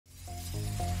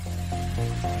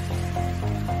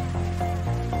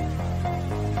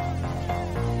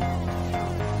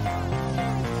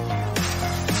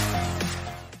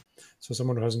So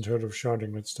someone who hasn't heard of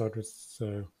sharding, let's start with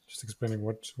just explaining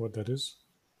what that is.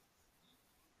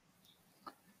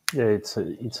 Yeah, it's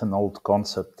an old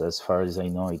concept. As far as I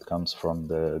know, it comes from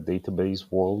the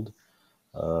database world.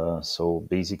 So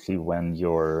basically, when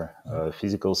your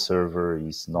physical server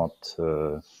is not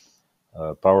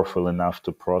powerful enough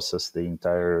to process the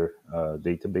entire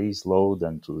database load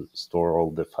and to store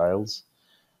all the files,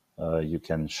 you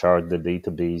can shard the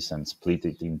database and split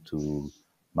it into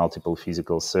multiple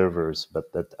physical servers, but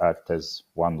that act as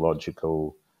one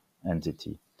logical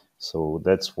entity. So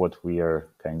that's what we are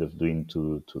kind of doing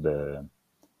to the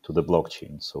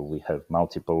blockchain. So we have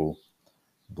multiple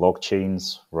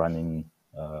blockchains running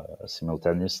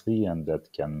simultaneously, and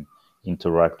that can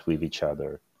interact with each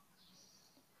other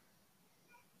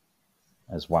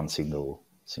as one single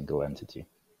entity.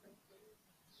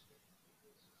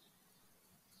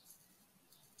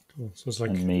 Cool. So it's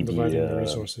like And maybe dividing the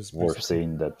resources, worth basically.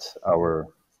 saying that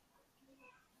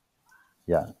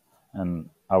and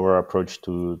our approach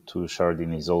to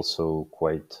sharding is also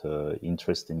quite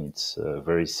interesting. It's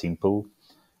very simple.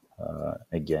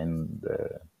 Again,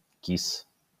 the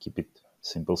keep it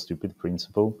simple, stupid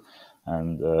principle,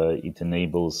 and it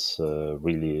enables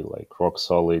really like rock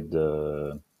solid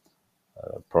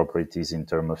properties in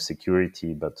terms of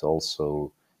security, but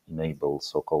also enable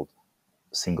so-called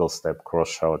single-step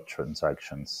cross-shard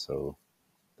transactions. So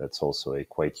that's also a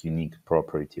quite unique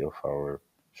property of our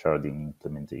sharding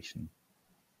implementation.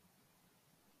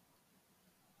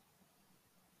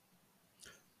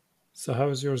 So how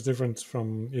is yours different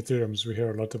from Ethereum's? We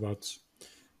hear a lot about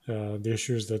the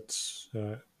issues that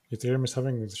Ethereum is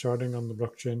having with sharding on the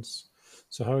blockchains.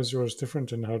 So how is yours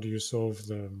different, and how do you solve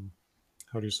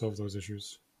those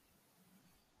issues?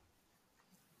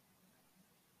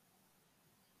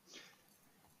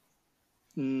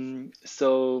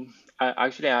 So I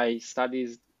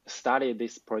studied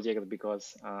this project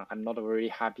because I'm not very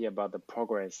happy about the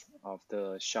progress of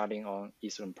the sharding on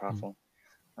Ethereum platform.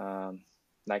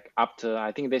 Like after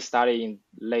I think they started in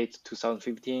late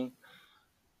 2015.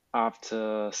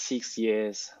 After 6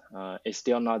 years, it's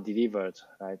still not delivered,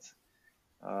 right?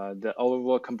 The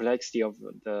overall complexity of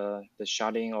the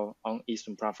sharding on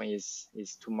Ethereum platform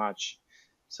is too much.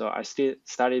 So I still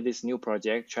started this new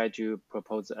project, try to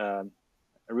propose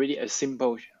really a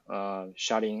simple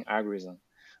sharding algorithm.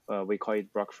 We call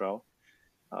it block flow.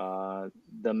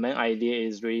 The main idea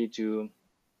is really to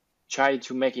try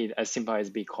to make it as simple as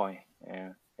Bitcoin.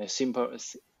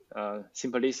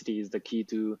 Simplicity is the key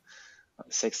to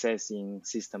success in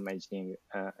system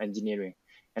engineering.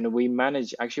 And we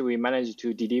managed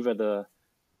to deliver the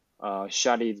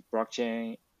sharded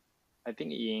blockchain, I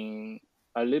think in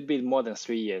a little bit more than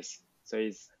 3 years. So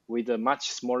it's with a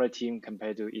much smaller team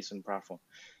compared to Ethereum platform.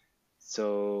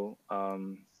 So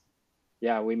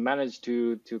we managed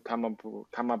to come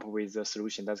up with a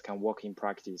solution that can work in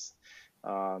practice.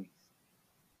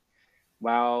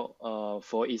 While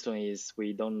for Ethereum is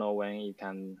we don't know when it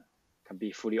can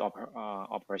be fully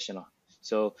operational.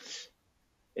 So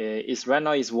it's right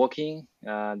now is working.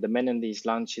 The mainnet is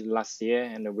launched last year,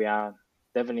 and we are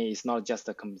definitely, it's not just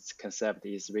a concept.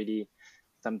 It's really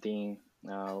something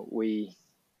we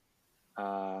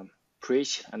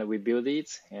preach and we build it.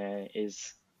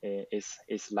 It's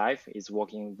live. It's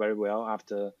working very well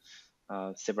after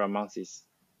several months.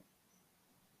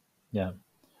 Yeah.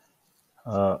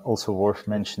 Also worth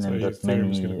mentioning Sorry, that Ethereum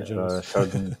many is going to be jealous.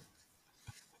 sharding,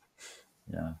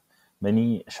 yeah,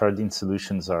 many sharding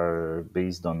solutions are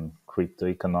based on crypto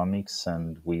economics,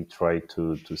 and we try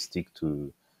to stick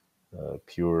to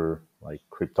pure like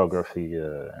cryptography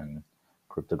and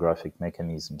cryptographic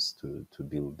mechanisms to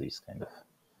build these kind of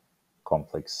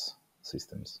complex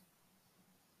systems.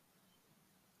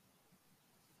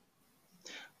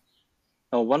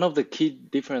 One of the key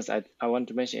difference I want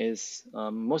to mention is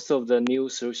most of the new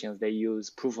solutions, they use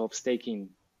proof of staking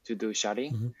to do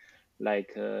sharding,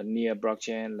 like near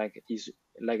blockchain, like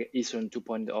Ethereum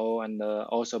 2.0, and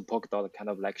also Polkadot kind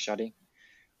of like sharding.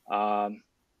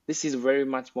 This is very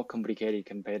much more complicated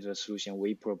compared to the solution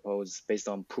we propose based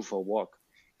on proof of work.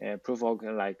 Proof of work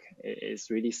like is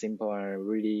really simple and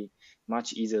really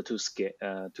much easier to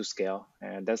scale,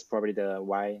 and that's probably the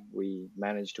why we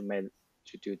managed to make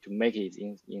it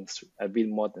in a bit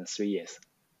more than 3 years.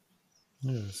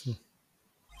 Yeah, I see.